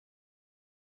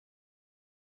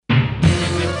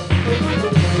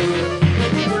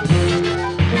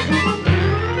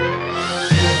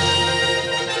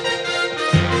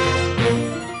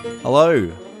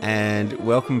Hello, and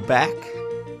welcome back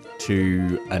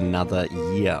to another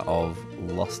year of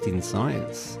Lost in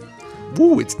Science.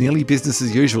 Woo, it's nearly business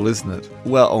as usual, isn't it?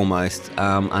 Well, almost.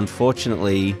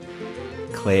 Unfortunately,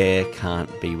 Claire can't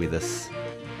be with us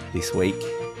this week.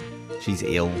 She's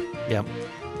ill. Yep.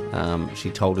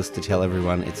 She told us to tell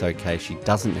everyone it's okay. She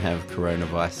doesn't have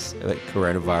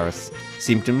coronavirus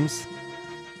symptoms.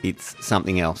 It's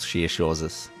something else, she assures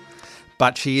us.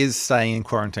 But she is staying in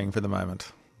quarantine for the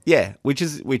moment. Yeah, which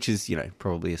is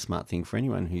probably a smart thing for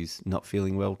anyone who's not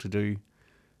feeling well to do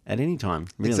at any time.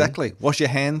 Really. Exactly. Wash your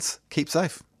hands, keep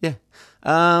safe. Yeah.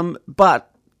 But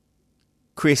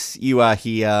Chris, you are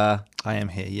here. I am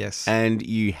here, yes. And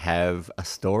you have a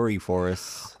story for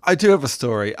us. I do have a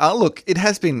story. Look, it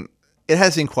has been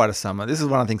quite a summer. This is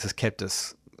one of the things that's kept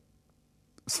us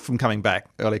from coming back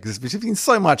early because there's been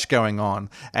so much going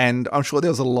on, and I'm sure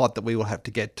there's a lot that we will have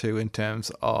to get to in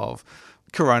terms of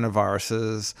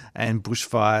coronaviruses and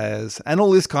bushfires and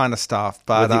all this kind of stuff.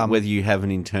 But whether you have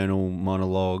an internal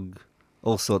monologue,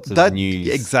 all sorts of news.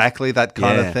 Exactly, that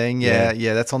kind of thing. Yeah,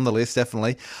 that's on the list,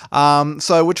 definitely.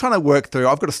 So we're trying to work through.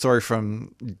 I've got a story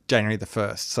from January the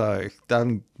 1st, so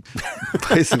I'm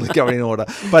basically going in order.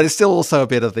 But it's still also a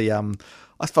bit of the,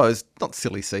 I suppose, not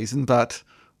silly season, but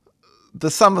the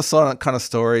summer silent kind of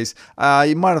stories.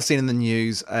 You might have seen in the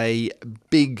news a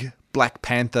big Black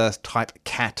Panther type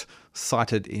cat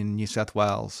sighted in New South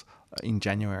Wales in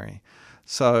January.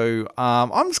 So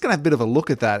I'm just going to have a bit of a look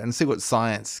at that and see what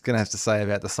science is going to have to say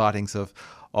about the sightings of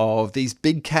these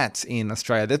big cats in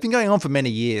Australia. They've been going on for many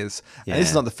years, and this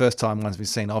is not the first time one's been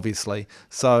seen, obviously.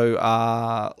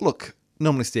 So, look,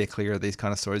 normally steer clear of these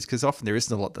kind of stories because often there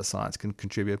isn't a lot that science can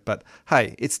contribute. But,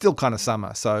 hey, it's still kind of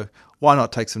summer, so why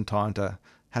not take some time to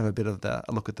have a bit of a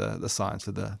look at the science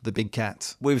of the big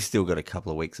cats? We've still got a couple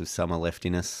of weeks of summer left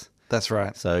in us. That's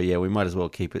right. So, yeah, we might as well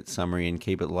keep it summery and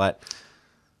keep it light.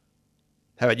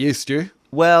 How about you, Stu?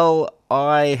 Well,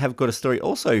 I have got a story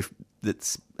also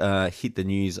that's hit the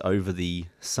news over the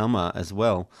summer as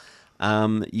well.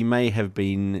 You may have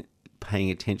been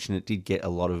paying attention. It did get a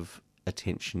lot of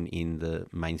attention in the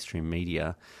mainstream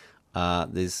media.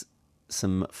 There's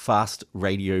some fast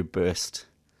radio burst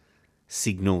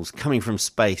signals coming from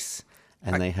space,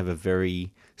 and they have a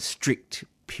very strict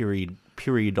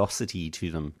periodicity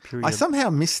to them. I somehow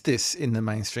missed this in the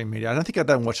mainstream media. I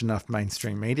don't watch enough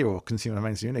mainstream media or consume enough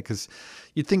mainstream media because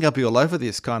you'd think I'd be all over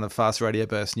this kind of fast radio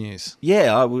burst news.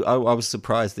 Yeah, I was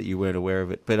surprised that you weren't aware of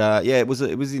it. But it was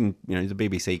in, the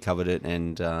BBC covered it,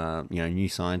 and New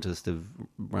Scientist have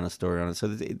run a story on it. So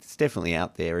it's definitely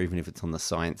out there, even if it's on the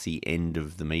sciencey end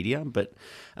of the media. But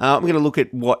I'm going to look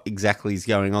at what exactly is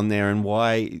going on there and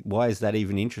why is that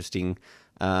even interesting.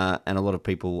 And a lot of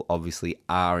people obviously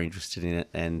are interested in it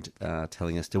and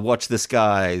telling us to watch the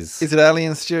skies. Is it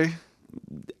aliens, Stu?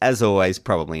 As always,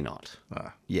 probably not.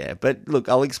 Oh. Yeah, but look,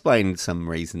 I'll explain some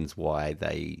reasons why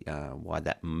why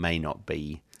that may not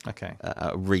be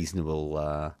a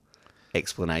reasonable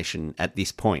explanation at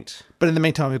this point. But in the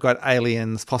meantime, we've got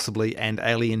aliens, possibly, and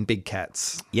alien big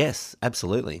cats. Yes,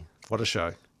 absolutely. What a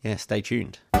show. Yeah, stay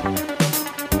tuned.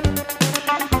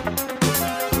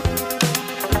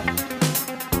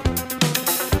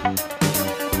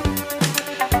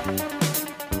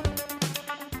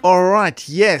 All right,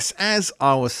 yes, as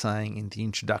I was saying in the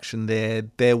introduction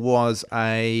there was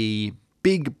a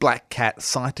big black cat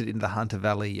sighted in the Hunter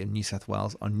Valley in New South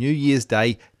Wales on New Year's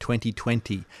Day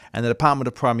 2020, and the Department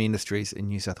of Primary Industries in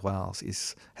New South Wales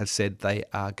has said they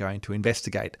are going to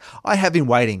investigate. I have been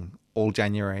waiting all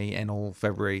January and all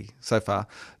February so far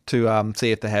to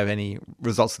see if they have any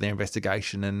results of their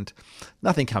investigation, and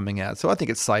nothing coming out. So I think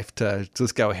it's safe to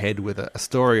just go ahead with a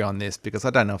story on this because I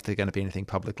don't know if there's going to be anything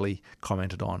publicly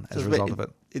commented on as a result of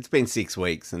it. It's been 6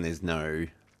 weeks and there's no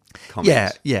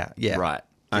comment. Yeah. Right.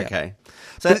 Okay.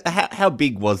 Yeah. So how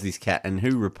big was this cat and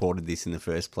who reported this in the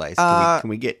first place? Can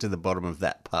we get to the bottom of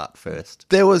that part first?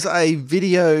 There was a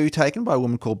video taken by a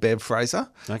woman called Bev Fraser.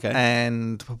 Okay.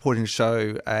 And purporting to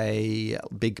show a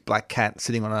big black cat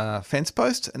sitting on a fence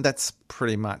post, and that's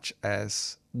pretty much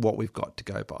as what we've got to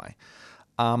go by.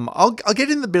 I'll get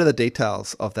in a bit of the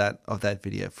details of that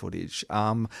video footage.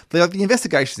 The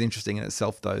investigation is interesting in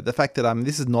itself, though. The fact that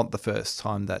this is not the first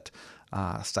time that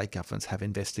state governments have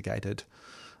investigated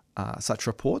such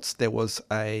reports. There was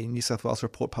a New South Wales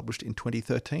report published in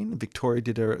 2013. Victoria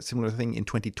did a similar thing in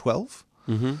 2012.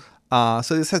 Mm-hmm.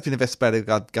 So this has been investigated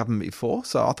by government before.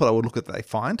 So I thought I would look at what they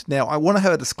find. Now, I want to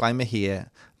have a disclaimer here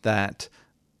that,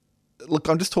 look,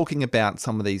 I'm just talking about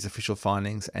some of these official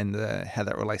findings and how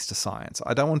that relates to science.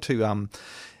 I don't want to...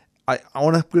 I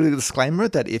want to put a disclaimer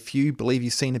that if you believe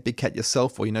you've seen a big cat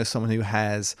yourself or you know someone who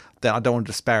has, then I don't want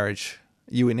to disparage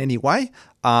you in any way.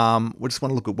 We just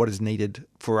want to look at what is needed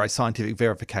for a scientific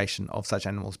verification of such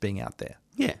animals being out there.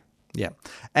 Yeah. Yeah.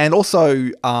 And also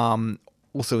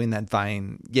in that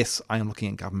vein, yes, I am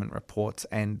looking at government reports,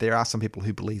 and there are some people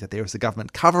who believe that there is a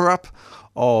government cover-up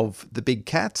of the big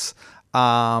cats.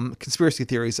 Conspiracy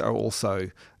theories are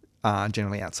also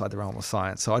generally outside the realm of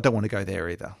science, so I don't want to go there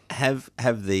either. Have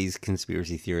these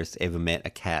conspiracy theorists ever met a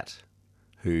cat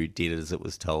who did as it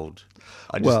was told?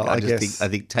 I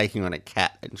think taking on a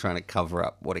cat and trying to cover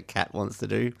up what a cat wants to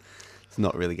do, it's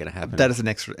not really going to happen. That is an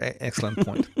excellent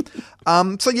point.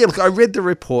 Look, I read the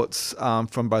reports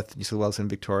from both New South Wales and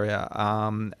Victoria,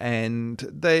 and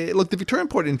the Victorian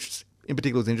report in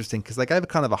particular was interesting because they gave a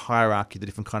kind of a hierarchy of the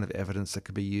different kind of evidence that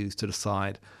could be used to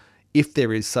decide if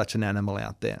there is such an animal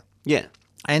out there. Yeah.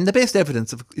 And the best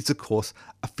evidence is, of course,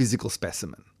 a physical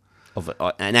specimen. Of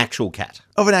an actual cat.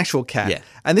 Of an actual cat. Yeah.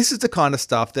 And this is the kind of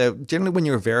stuff that generally when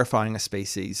you're verifying a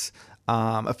species,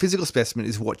 a physical specimen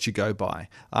is what you go by.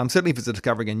 Certainly if it's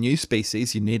discovering a new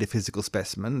species, you need a physical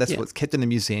specimen. That's what's kept in a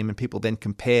museum, and people then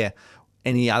compare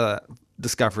any other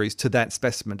discoveries to that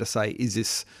specimen to say, is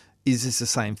this the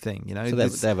same thing? You know, so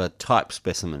they have a type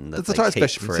specimen. It's a type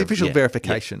specimen. It's the official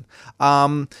verification.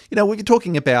 What you're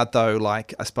talking about, though,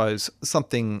 like I suppose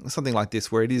something like this,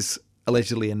 where it is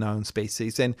allegedly a known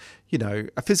species, and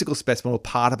a physical specimen or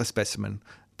part of a specimen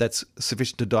that's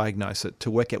sufficient to diagnose it, to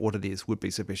work out what it is, would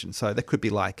be sufficient. So that could be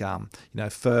like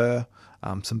fur,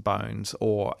 some bones,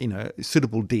 or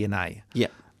suitable DNA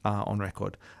on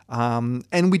record.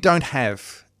 And we don't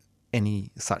have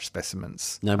any such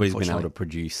specimens. Nobody's been able to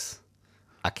produce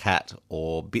a cat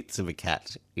or bits of a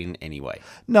cat in any way.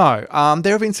 No,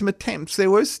 there have been some attempts.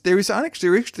 There is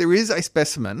a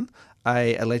specimen,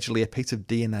 allegedly a piece of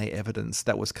DNA evidence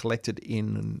that was collected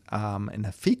in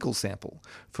a fecal sample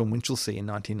from Winchelsea in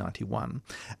 1991,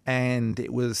 and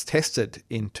it was tested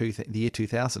in the year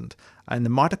 2000, and the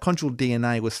mitochondrial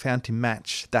DNA was found to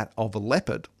match that of a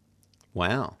leopard.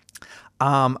 Wow.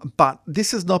 But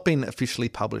this has not been officially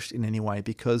published in any way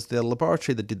because the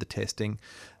laboratory that did the testing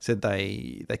said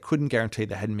they couldn't guarantee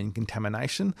there hadn't been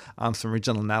contamination. Some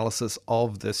original analysis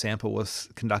of the sample was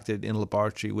conducted in a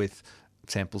laboratory with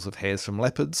samples of hairs from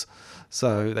leopards,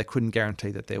 so they couldn't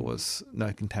guarantee that there was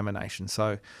no contamination.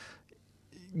 So,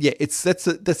 yeah, that's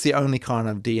the only kind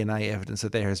of DNA evidence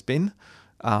that there has been.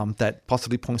 That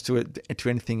possibly points to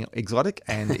anything exotic,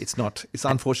 and it's not.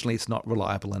 Unfortunately, it's not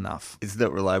reliable enough. It's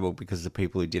not reliable because the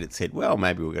people who did it said, "Well,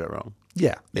 maybe we'll get it wrong."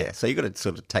 Yeah. So you got to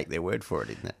sort of take their word for it,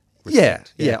 isn't it? Yeah.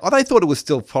 They thought it was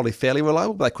still probably fairly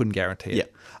reliable, but they couldn't guarantee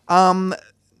it.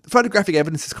 Photographic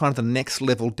evidence is kind of the next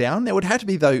level down. There would have to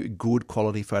be, though, good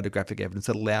quality photographic evidence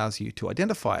that allows you to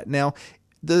identify it. Now,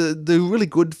 the really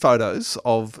good photos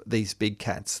of these big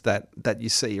cats that you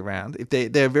see around, if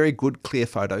they're a very good, clear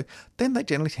photo, then they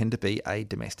generally tend to be a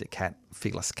domestic cat,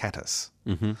 Felis catus.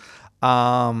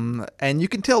 Mm-hmm. And you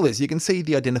can tell this. You can see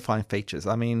the identifying features.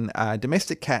 I mean,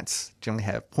 domestic cats generally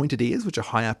have pointed ears, which are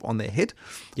high up on their head.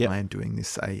 Yep. I am doing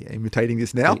this, imitating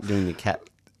this now. Doing the cat.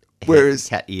 Whereas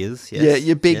cat ears, yes. Yeah,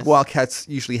 your big wild cats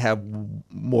usually have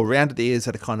more rounded ears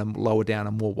that are kind of lower down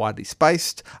and more widely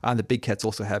spaced. The big cats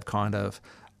also have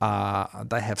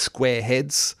they have square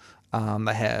heads.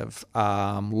 They have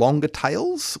longer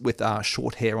tails with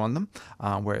short hair on them,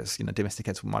 whereas domestic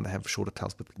cats might have shorter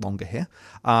tails with longer hair.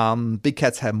 Big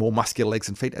cats have more muscular legs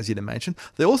and feet, as you'd imagine.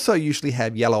 They also usually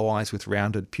have yellow eyes with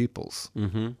rounded pupils.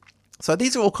 Mm-hmm. So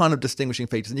these are all kind of distinguishing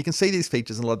features, and you can see these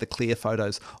features in a lot of the clear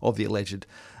photos of the alleged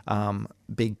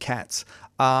big cats.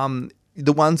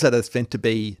 The ones that are meant to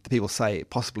be, the people say,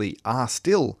 possibly are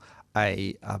still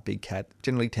a big cat,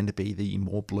 generally tend to be the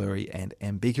more blurry and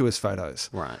ambiguous photos.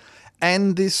 Right.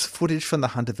 And this footage from the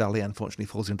Hunter Valley, unfortunately,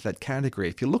 falls into that category.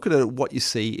 If you look at it, what you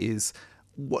see is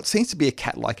what seems to be a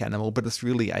cat-like animal, but it's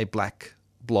really a black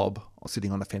blob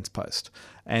sitting on a fence post.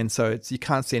 And so you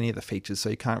can't see any of the features, so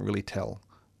you can't really tell.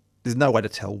 There's no way to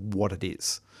tell what it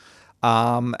is.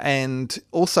 And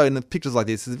also in the pictures like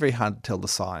this, it's very hard to tell the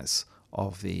size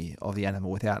of the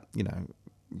animal without,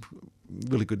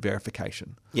 really good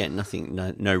verification. Yeah, nothing,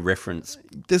 no reference.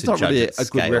 There's not really a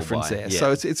good reference there. Yeah.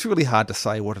 So it's really hard to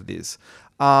say what it is.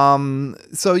 That's kind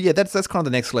of the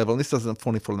next level, and this doesn't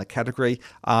fall in the category.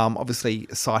 Obviously,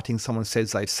 citing someone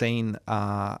says they've seen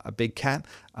a big cat,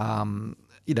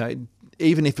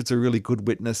 even if it's a really good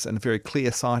witness and a very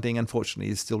clear sighting,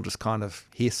 unfortunately, is still just kind of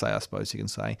hearsay, I suppose you can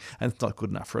say, and it's not good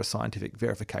enough for a scientific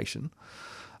verification.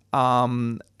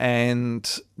 And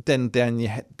then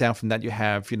down from that, you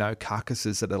have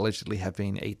carcasses that allegedly have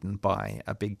been eaten by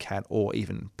a big cat, or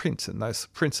even prints and those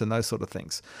sort of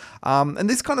things. And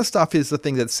this kind of stuff is the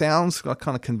thing that sounds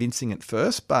kind of convincing at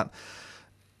first, but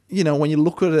when you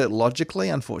look at it logically,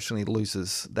 unfortunately, it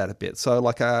loses that a bit. So,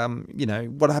 like,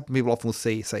 what happens? People often will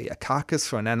see, say, a carcass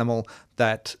for an animal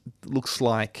that looks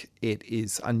like it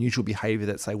is unusual behavior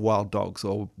that, say, wild dogs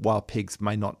or wild pigs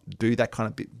may not do that kind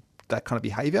of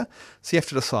behavior. So you have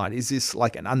to decide: is this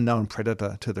like an unknown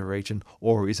predator to the region,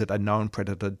 or is it a known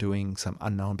predator doing some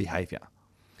unknown behavior?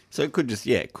 So it could just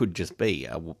be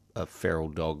a feral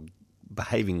dog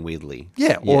behaving weirdly.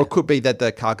 Yeah, or it could be that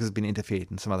the carcass has been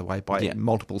interfered in some other way by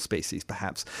multiple species,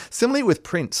 perhaps. Similarly with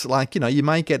prints, like, you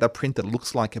may get a print that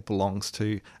looks like it belongs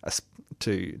to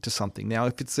something. Now,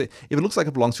 if it looks like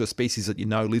it belongs to a species that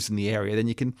lives in the area, then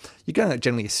you're going to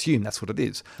generally assume that's what it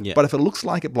is. Yeah. But if it looks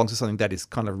like it belongs to something that is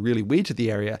kind of really weird to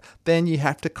the area, then you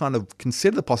have to kind of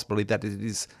consider the possibility that it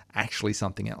is actually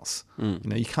something else.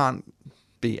 You can't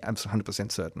be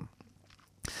 100% certain.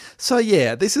 So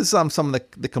yeah, this is some of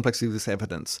the complexity of this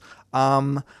evidence.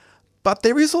 But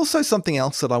there is also something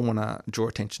else that I want to draw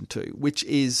attention to, which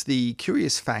is the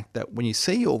curious fact that when you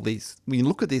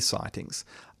look at these sightings,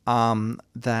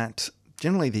 that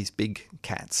generally these big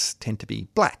cats tend to be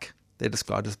black. They're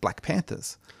described as black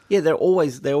panthers. Yeah, they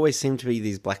always seem to be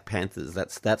these black panthers.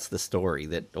 That's the story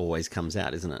that always comes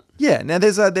out, isn't it? Yeah. Now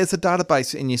there's a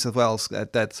database in New South Wales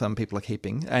that some people are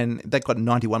keeping, and they've got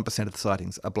 91% of the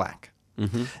sightings are black.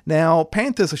 Mm-hmm. Now,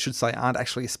 panthers, I should say, aren't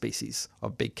actually a species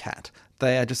of big cat.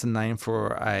 They are just a name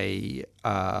for a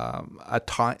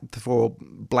type for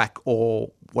black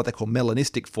or what they call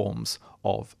melanistic forms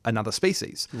of another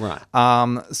species. Right.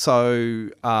 That's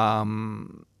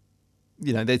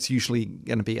usually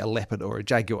going to be a leopard or a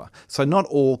jaguar. So not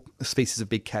all species of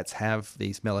big cats have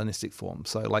these melanistic forms.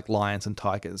 So like lions and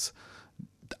tigers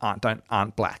aren't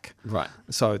black. Right.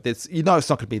 So it's not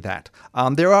going to be that.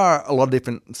 There are a lot of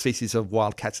different species of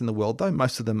wild cats in the world, though.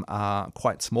 Most of them are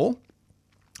quite small,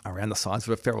 around the size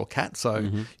of a feral cat.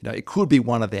 So, it could be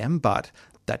one of them, but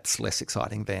that's less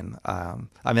exciting than,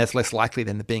 that's less likely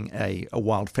than being a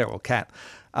wild feral cat,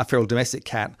 a feral domestic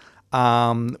cat,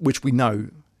 which we know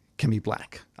can be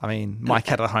black. I mean, my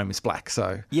cat at home is black,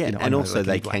 so... Yeah, and also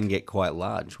they can get quite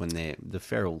large when the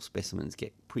feral specimens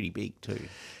get pretty big too.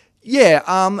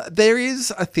 Yeah, there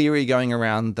is a theory going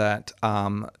around that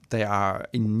they are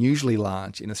unusually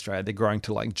large in Australia. They're growing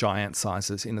to like giant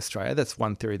sizes in Australia. That's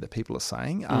one theory that people are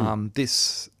saying.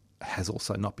 This has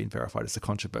also not been verified. It's a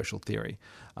controversial theory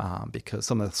because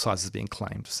some of the sizes being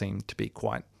claimed seem to be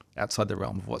quite outside the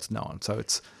realm of what's known. So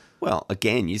it's... Well,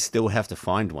 again, you still have to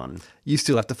find one. You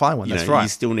still have to find one. That's right. You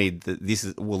still need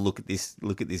look at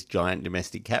this giant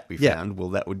domestic cat we found. Well,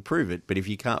 that would prove it. But if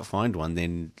you can't find one,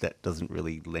 then that doesn't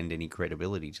really lend any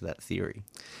credibility to that theory.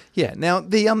 Yeah. Now,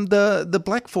 the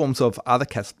black forms of other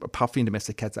cats, puffy and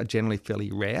domestic cats, are generally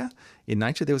fairly rare in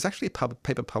nature. There was actually a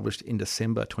paper published in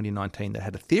December 2019 that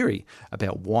had a theory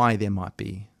about why there might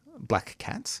be black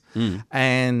cats,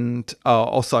 and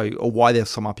also why there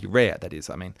might be rare. That is,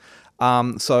 I mean.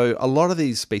 So a lot of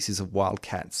these species of wild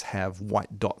cats have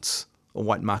white dots or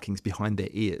white markings behind their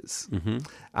ears,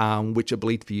 which are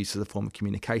believed to be used as a form of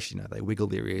communication. They wiggle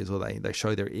their ears or they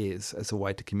show their ears as a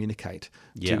way to communicate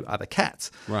to other cats.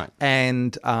 Right.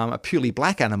 And a purely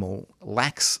black animal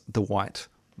lacks the white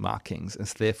markings and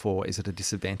therefore is at a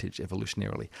disadvantage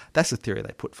evolutionarily. That's the theory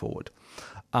they put forward.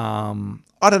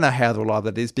 I don't know how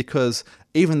reliable that is because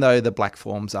even though the black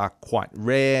forms are quite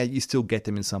rare, you still get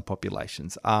them in some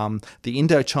populations. The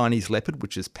Indo-Chinese leopard,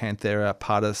 which is Panthera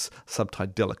pardus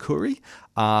subtype delacouri,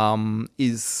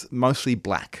 is mostly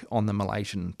black on the Malay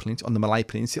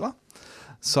Peninsula.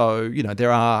 So,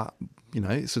 there are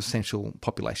substantial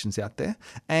populations out there.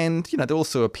 And, they're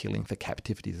also appealing for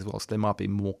captivity as well. So they might be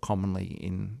more commonly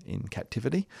in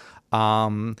captivity.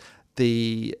 The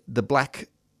black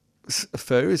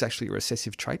fur is actually a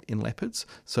recessive trait in leopards.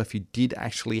 So if you did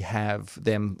actually have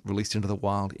them released into the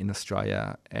wild in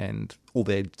Australia, and all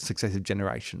their successive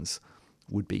generations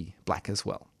would be black as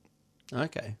well.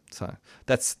 Okay. So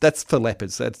that's for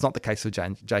leopards. That's not the case for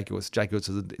jaguars. Jaguars,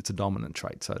 it's a dominant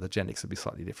trait, so the genetics would be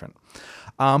slightly different.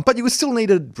 But you would still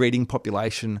need a breeding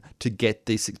population to get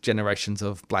these generations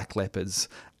of black leopards.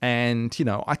 And,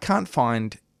 I can't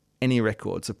find any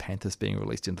records of panthers being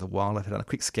released into the wild. I've done a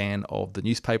quick scan of the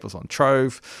newspapers on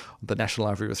Trove, the National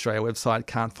Library of Australia website.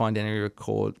 Can't find any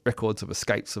records of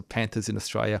escapes of panthers in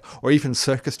Australia, or even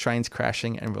circus trains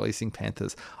crashing and releasing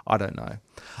panthers. I don't know.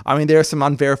 I mean, there are some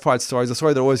unverified stories. A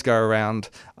story that always go around.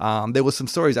 There were some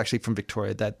stories actually from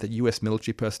Victoria that the US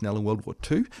military personnel in World War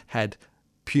II had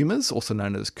pumas, also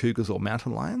known as cougars or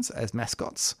mountain lions, as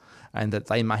mascots, and that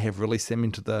they may have released them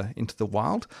into the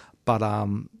wild. But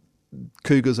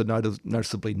cougars are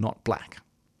noticeably not black.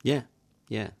 Yeah.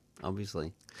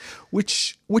 obviously.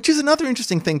 Which is another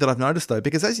interesting thing that I've noticed, though,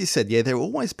 because as you said, yeah, there are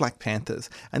always black panthers,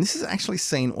 and this is actually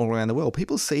seen all around the world.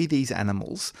 People see these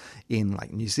animals in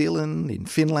like New Zealand, in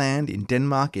Finland, in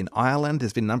Denmark, in Ireland.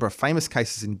 There's been a number of famous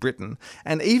cases in Britain,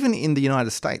 and even in the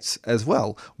United States as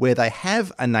well, where they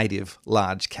have a native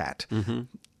large cat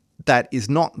that is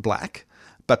not black,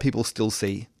 but people still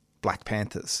see black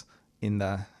panthers in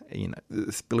the,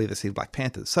 believe they see black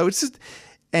panthers. So it's just...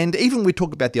 And even we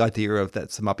talk about the idea of that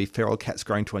there might be feral cats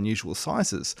growing to unusual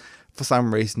sizes. For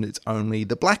some reason, it's only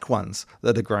the black ones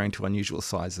that are growing to unusual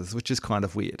sizes, which is kind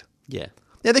of weird. Yeah.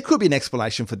 Now, there could be an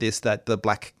explanation for this, that the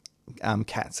black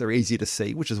cats are easier to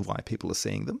see, which is why people are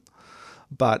seeing them.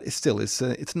 But it's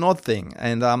an odd thing.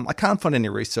 And I can't find any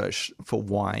research for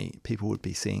why people would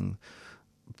be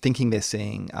thinking they're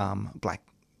seeing black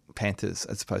panthers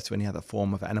as opposed to any other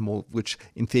form of animal, which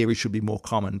in theory should be more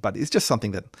common, but it's just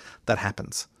something that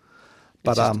happens.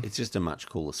 But it's just a much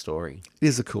cooler story. It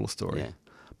is a cooler story. Yeah.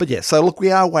 But yeah, so look, we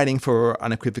are waiting for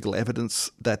unequivocal evidence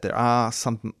that there are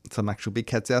some actual big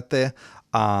cats out there.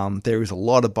 There is a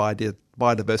lot of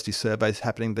biodiversity surveys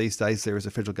happening these days. There is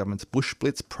a federal government's Bush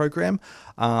Blitz program.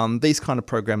 These kind of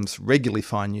programs regularly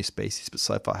find new species, but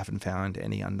so far haven't found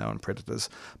any unknown predators.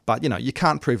 But, you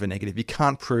can't prove a negative. You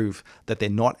can't prove that they're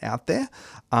not out there.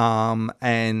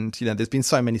 And, there's been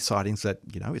so many sightings that,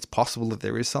 it's possible that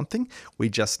there is something. We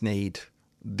just need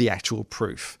the actual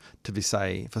proof for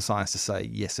science to say,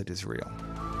 yes, it is real.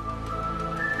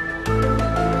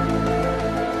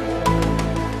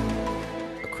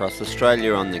 Across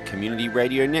Australia on the Community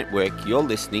Radio Network, you're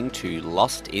listening to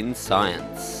Lost in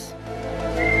Science.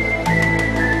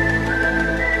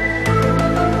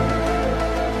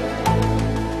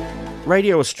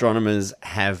 Radio astronomers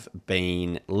have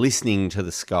been listening to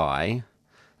the sky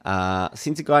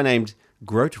since a guy named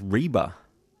Grote Reber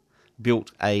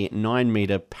built a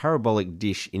 9-metre parabolic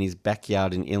dish in his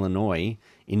backyard in Illinois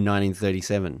in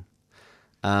 1937.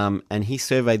 And he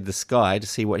surveyed the sky to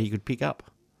see what he could pick up.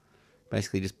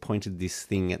 Basically just pointed this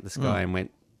thing at the sky and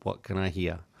went, what can I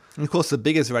hear? And of course, the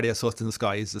biggest radio source in the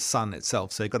sky is the sun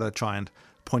itself, so you've got to try and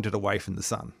point it away from the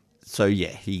sun. So, yeah,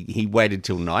 he waited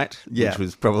till night, which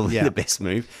was probably the best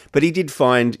move. But he did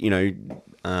find,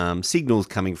 signals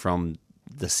coming from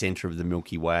the centre of the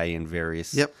Milky Way and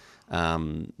various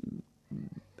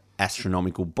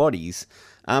astronomical bodies.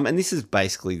 And this is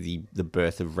basically the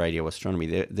birth of radio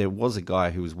astronomy. There was a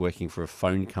guy who was working for a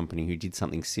phone company who did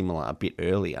something similar a bit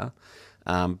earlier,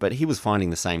 but he was finding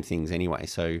the same things anyway.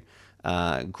 So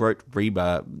Grote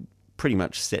Reber pretty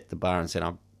much set the bar and said,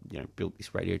 I've built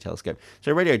this radio telescope.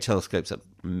 So radio telescopes are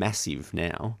massive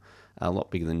now, a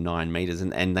lot bigger than 9 meters,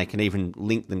 and they can even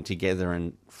link them together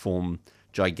and form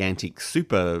gigantic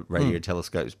super radio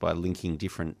telescopes by linking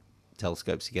different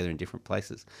telescopes together in different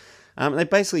places. They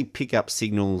basically pick up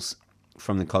signals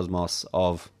from the cosmos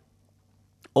of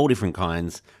all different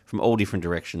kinds, from all different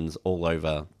directions, all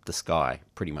over the sky,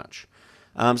 pretty much.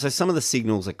 So some of the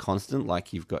signals are constant,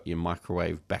 like you've got your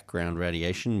microwave background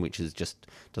radiation, which is just,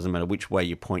 doesn't matter which way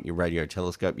you point your radio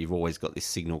telescope, you've always got this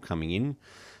signal coming in.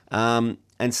 And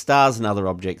stars and other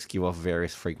objects give off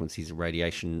various frequencies of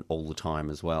radiation all the time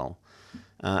as well.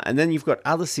 And then you've got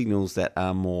other signals that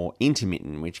are more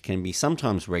intermittent, which can be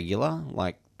sometimes regular,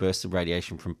 like bursts of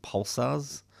radiation from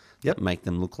pulsars that make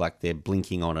them look like they're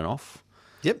blinking on and off.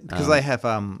 Yep, because they have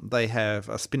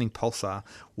a spinning pulsar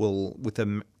with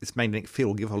this magnetic field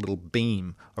will give a little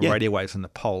beam of radio waves from the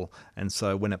pole, and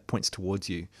so when it points towards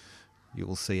you, you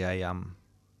will see a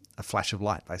flash of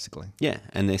light, basically. Yeah,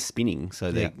 and they're spinning, so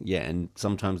and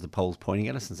sometimes the pole's pointing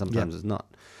at us, and sometimes it's not.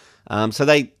 So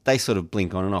they sort of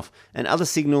blink on and off, and other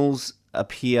signals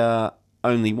appear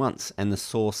only once, and the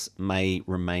source may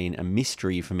remain a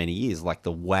mystery for many years, like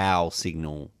the WOW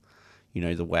signal.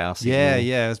 The WOW signal.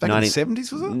 Yeah. It was back in the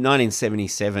 70s, was it?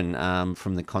 1977,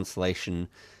 from the constellation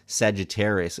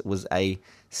Sagittarius. It was a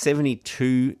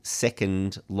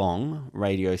 72-second long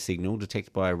radio signal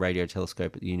detected by a radio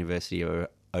telescope at the University of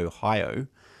Ohio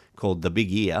called the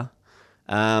Big Ear.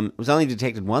 It was only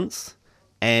detected once,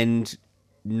 and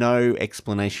no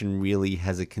explanation really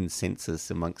has a consensus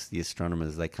amongst the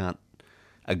astronomers. They can't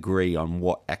agree on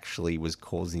what actually was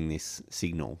causing this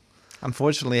signal.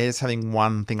 Unfortunately, just having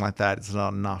one thing like that is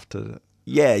not enough to...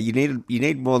 Yeah, you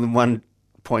need more than one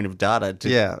point of data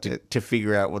to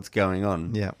figure out what's going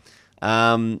on. Yeah.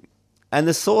 And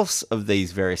the source of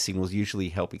these various signals usually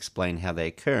help explain how they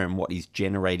occur and what is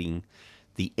generating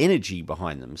the energy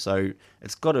behind them. So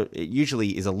it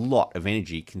usually is a lot of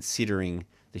energy considering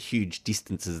the huge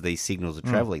distances these signals are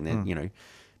traveling. They're,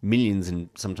 millions and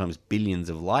sometimes billions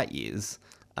of light years.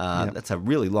 That's a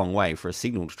really long way for a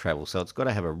signal to travel. So it's got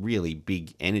to have a really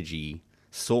big energy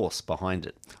source behind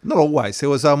it. Not always. There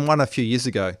was one a few years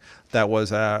ago that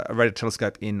was a radio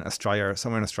telescope in Australia,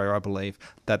 somewhere in Australia, I believe,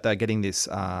 that they're getting this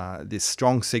this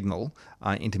strong signal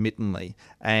intermittently,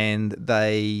 and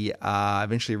they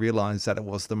eventually realised that it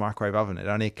was the microwave oven. It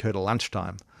only occurred at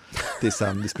lunchtime. This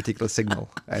particular signal,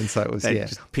 and so it was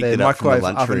the microwave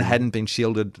oven hadn't been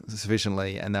shielded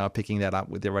sufficiently, and they were picking that up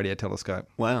with their radio telescope.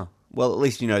 Wow. Well, at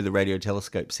least you know the radio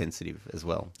telescope's sensitive as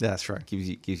well. Yeah, that's right.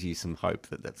 Gives you some hope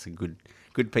that that's a good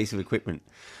piece of equipment.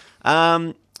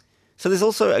 So there's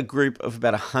also a group of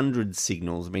about 100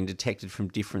 signals being detected from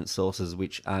different sources,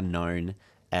 which are known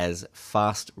as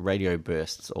fast radio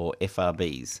bursts, or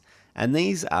FRBs, and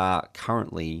these are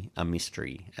currently a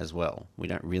mystery as well. We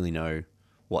don't really know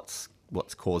what's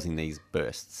causing these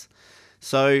bursts.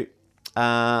 So,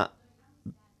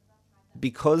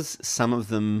 because some of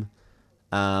them,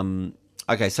 so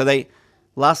they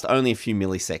last only a few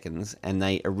milliseconds, and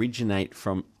they originate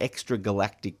from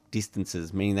extragalactic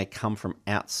distances, meaning they come from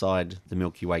outside the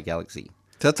Milky Way galaxy.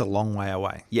 So that's a long way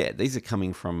away. Yeah, these are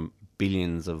coming from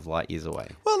billions of light years away.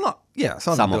 Well,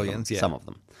 some billions. Some of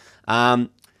them.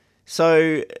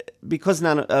 So, because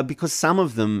some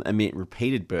of them emit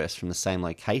repeated bursts from the same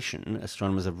location,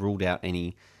 astronomers have ruled out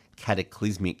any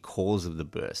cataclysmic cause of the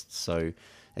bursts. So,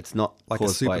 it's not like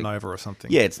caused a supernova or something.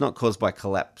 Yeah, it's not caused by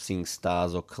collapsing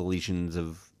stars or collisions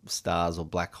of stars or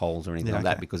black holes or anything like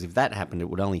that. Because if that happened, it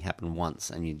would only happen once,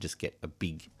 and you'd just get a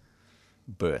big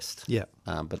burst. Yeah,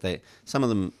 but some of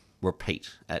them repeat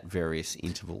at various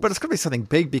intervals. But it's got to be something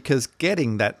big, because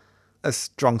getting a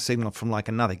strong signal from like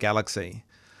another galaxy.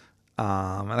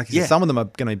 And like you said, some of them are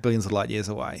going to be billions of light years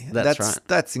away. That's right.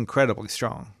 That's incredibly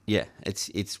strong. Yeah, it's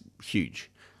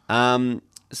huge.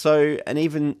 So an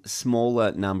even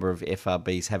smaller number of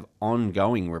FRBs have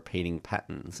ongoing repeating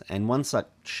patterns, and one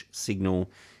such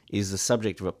signal is the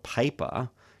subject of a paper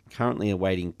currently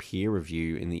awaiting peer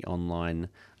review in the online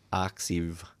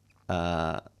Arxiv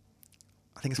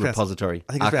repository.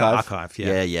 I think it's archive.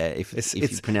 Yeah, yeah. If you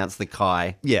pronounce the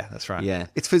chi. Yeah, that's right. Yeah,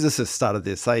 it's physicists started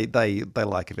this. They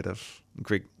like a bit of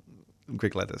Greek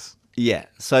letters. Yeah.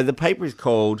 So the paper is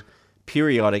called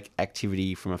 "Periodic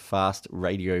Activity from a Fast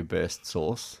Radio Burst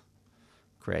Source."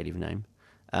 Creative name.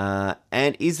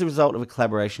 And is the result of a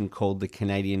collaboration called the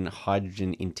Canadian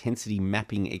Hydrogen Intensity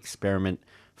Mapping Experiment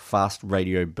Fast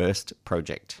Radio Burst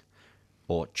Project,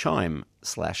 or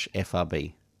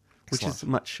CHIME/FRB, which is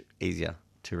much easier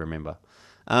to remember.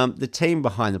 The team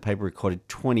behind the paper recorded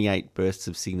 28 bursts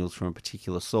of signals from a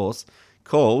particular source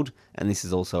called, and this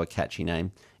is also a catchy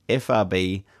name,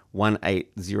 FRB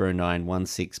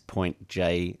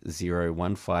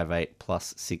 180916.J0158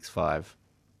 plus 65.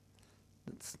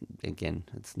 It's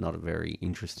not a very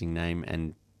interesting name,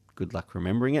 and good luck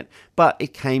remembering it, but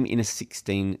it came in a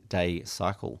 16-day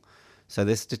cycle. So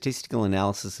their statistical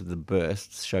analysis of the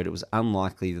bursts showed it was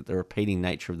unlikely that the repeating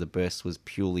nature of the bursts was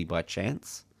purely by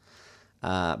chance,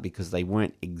 because they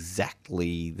weren't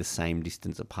exactly the same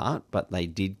distance apart, but they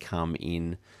did come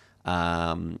in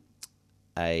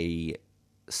a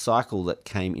cycle that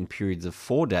came in periods of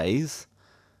 4 days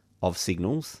of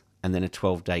signals, and then a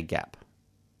 12-day gap.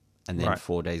 And then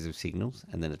 4 days of signals,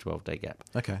 and then a 12-day gap.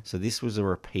 Okay. So this was a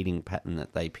repeating pattern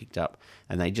that they picked up,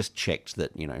 and they just checked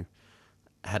that,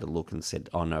 had a look and said,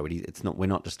 "Oh no, it's not. We're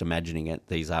not just imagining it.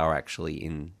 These are actually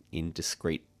in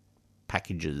discrete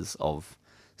packages of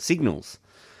signals."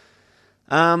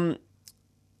 So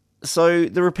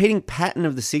the repeating pattern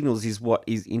of the signals is what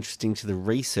is interesting to the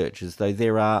researchers, though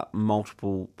there are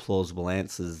multiple plausible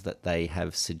answers that they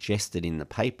have suggested in the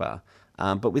paper.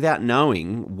 But without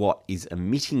knowing what is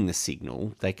emitting the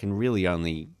signal, they can really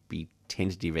only be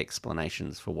tentative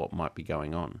explanations for what might be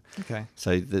going on. Okay.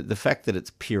 So the fact that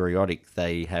it's periodic,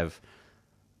 they have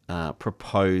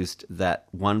proposed that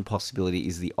one possibility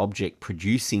is the object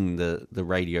producing the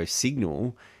radio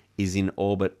signal is in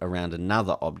orbit around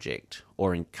another object,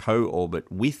 or in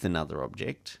co-orbit with another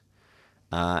object,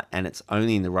 and it's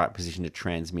only in the right position to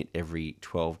transmit every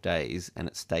 12 days, and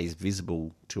it stays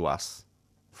visible to us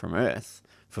from Earth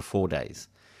for 4 days.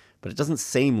 But it doesn't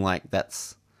seem like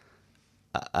that's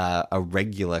a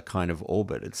regular kind of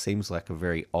orbit. It seems like a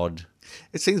very odd...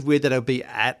 It seems weird that it'll be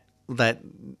at that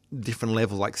different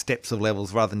level, like steps of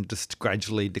levels, rather than just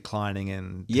gradually declining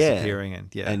and disappearing.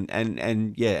 And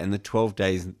the 12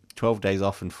 days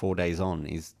off and 4 days on,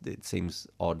 it seems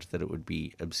odd that it would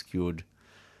be obscured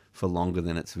for longer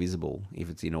than it's visible if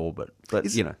it's in orbit. But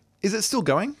is it still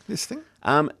going, this thing?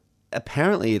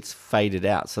 Apparently it's faded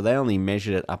out, so they only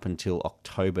measured it up until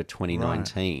October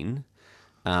 2019.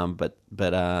 Right.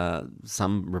 But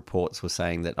some reports were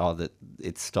saying that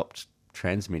it stopped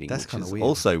transmitting. That's kind of weird.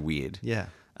 Also weird. Yeah.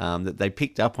 that they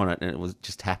picked up on it, and it was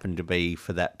just happened to be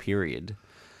for that period.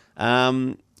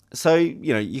 So,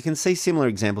 you can see similar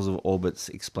examples of orbits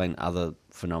explain other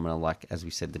phenomena, like, as we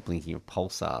said, the blinking of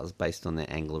pulsars based on their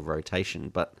angle of rotation.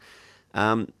 But,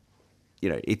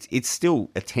 it's still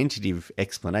a tentative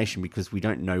explanation because we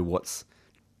don't know what's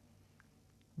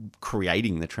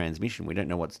creating the transmission. We don't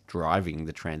know what's driving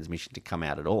the transmission to come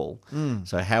out at all.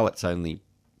 So how it's only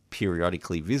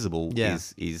periodically visible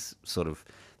is sort of,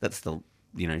 that's the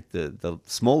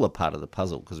smaller part of the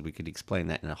puzzle, because we could explain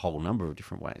that in a whole number of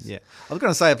different ways. Yeah. I was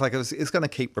going to say, if it's going to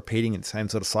keep repeating the same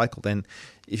sort of cycle, then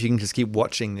if you can just keep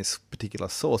watching this particular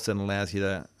source, then it allows you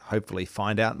to hopefully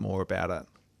find out more about it.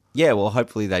 Yeah, well,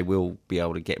 hopefully they will be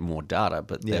able to get more data,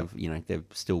 but they're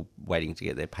still waiting to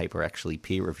get their paper actually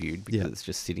peer reviewed because it's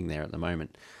just sitting there at the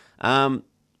moment. Now,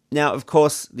 of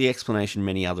course, the explanation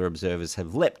many other observers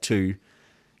have leapt to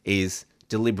is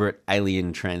deliberate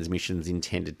alien transmissions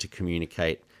intended to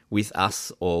communicate with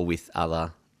us or with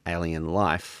other alien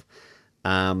life.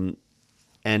 And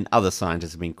other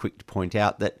scientists have been quick to point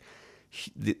out that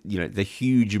the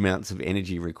huge amounts of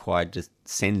energy required to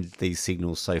send these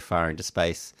signals so far into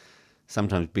space,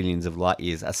 sometimes billions of light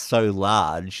years, are so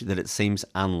large that it seems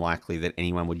unlikely that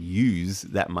anyone would use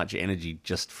that much energy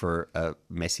just for a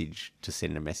message, to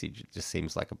send a message. It just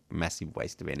seems like a massive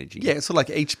waste of energy. Yeah, so like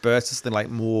each burst is like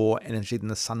more energy than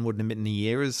the sun would emit in a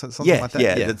year, or something like that.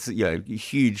 Yeah, that's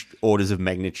huge orders of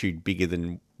magnitude bigger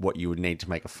than what you would need to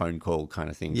make a phone call, kind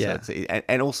of thing. Yeah. So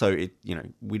and also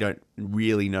we don't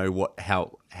really know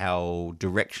how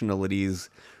directional it is,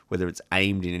 whether it's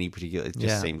aimed in any particular. It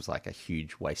just seems like a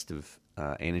huge waste of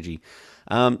energy.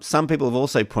 Some people have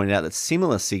also pointed out that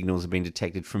similar signals have been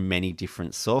detected from many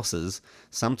different sources,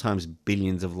 sometimes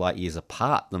billions of light years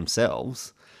apart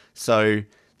themselves. So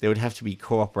there would have to be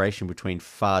cooperation between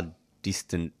far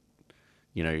distant,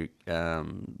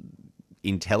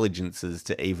 intelligences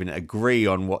to even agree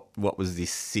on what was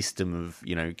this system of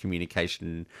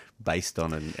communication based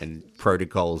on and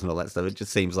protocols and all that stuff. It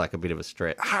just seems like a bit of a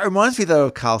stretch. It reminds me though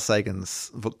of Carl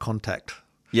Sagan's book Contact.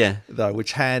 Yeah, though,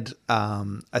 which had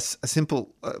a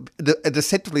simple, a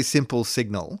deceptively simple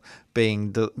signal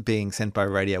being sent by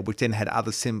radio, which then had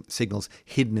other signals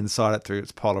hidden inside it through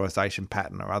its polarization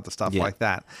pattern or other stuff like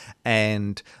that.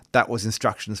 And that was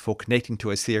instructions for connecting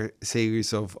to a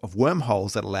series of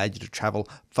wormholes that allowed you to travel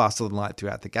faster than light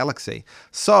throughout the galaxy.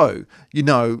 So,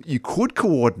 you could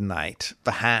coordinate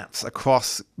perhaps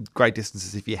across great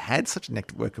distances if you had such a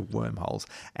network of wormholes.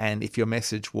 And if your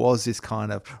message was this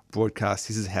kind of broadcast,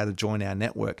 this is how to join our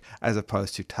network, as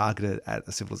opposed to targeted at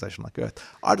a civilization like Earth.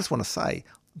 I just want to say,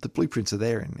 the blueprints are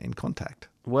there in Contact.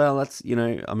 Well, that's,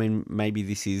 maybe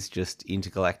this is just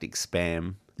intergalactic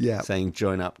spam. Yeah. Saying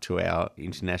join up to our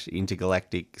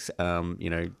intergalactic,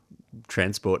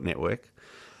 transport network.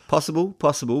 Possible.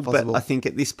 But I think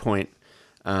at this point,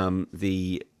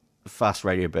 the fast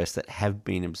radio bursts that have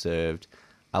been observed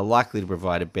are likely to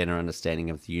provide a better understanding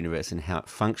of the universe and how it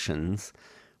functions,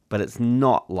 but it's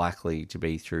not likely to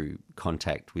be through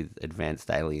contact with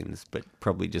advanced aliens, but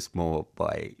probably just more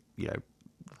by,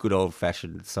 good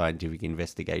old-fashioned scientific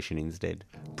investigation instead.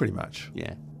 Pretty much.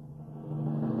 Yeah.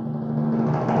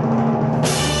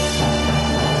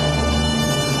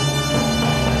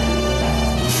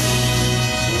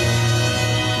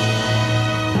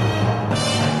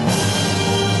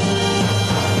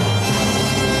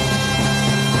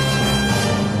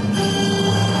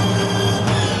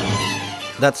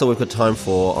 That's all we've got time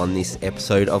for on this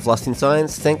episode of Lost in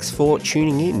Science. Thanks for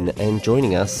tuning in and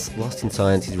joining us. Lost in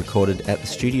Science is recorded at the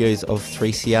studios of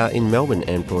 3CR in Melbourne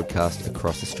and broadcast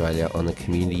across Australia on the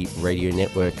Community Radio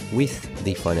Network with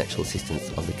the financial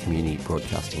assistance of the Community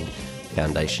Broadcasting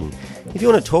Foundation. If you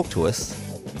want to talk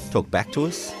back to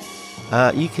us,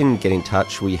 you can get in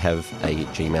touch. We have a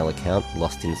Gmail account,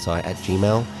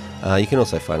 lostinsight@gmail. You can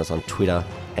also find us on Twitter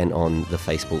and on the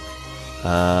Facebook.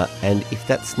 And if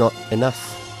that's not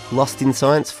enough Lost in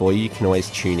Science for you, you can always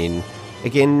tune in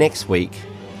again next week,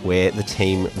 where the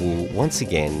team will once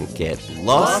again get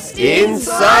Lost in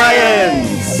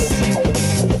Science!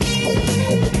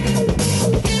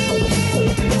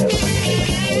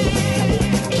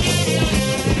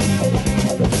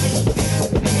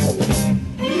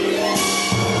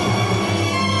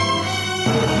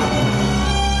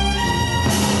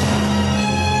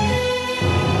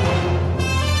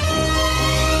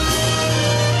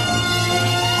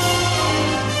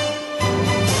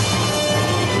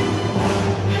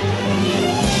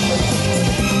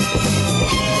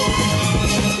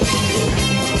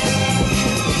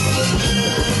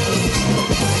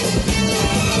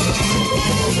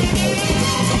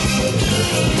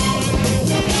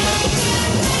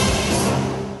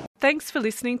 Thanks for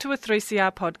listening to a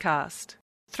 3CR podcast.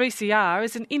 3CR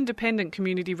is an independent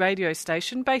community radio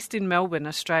station based in Melbourne,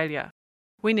 Australia.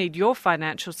 We need your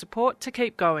financial support to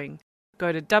keep going.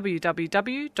 Go to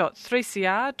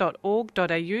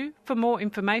www.3cr.org.au for more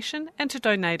information and to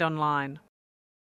donate online.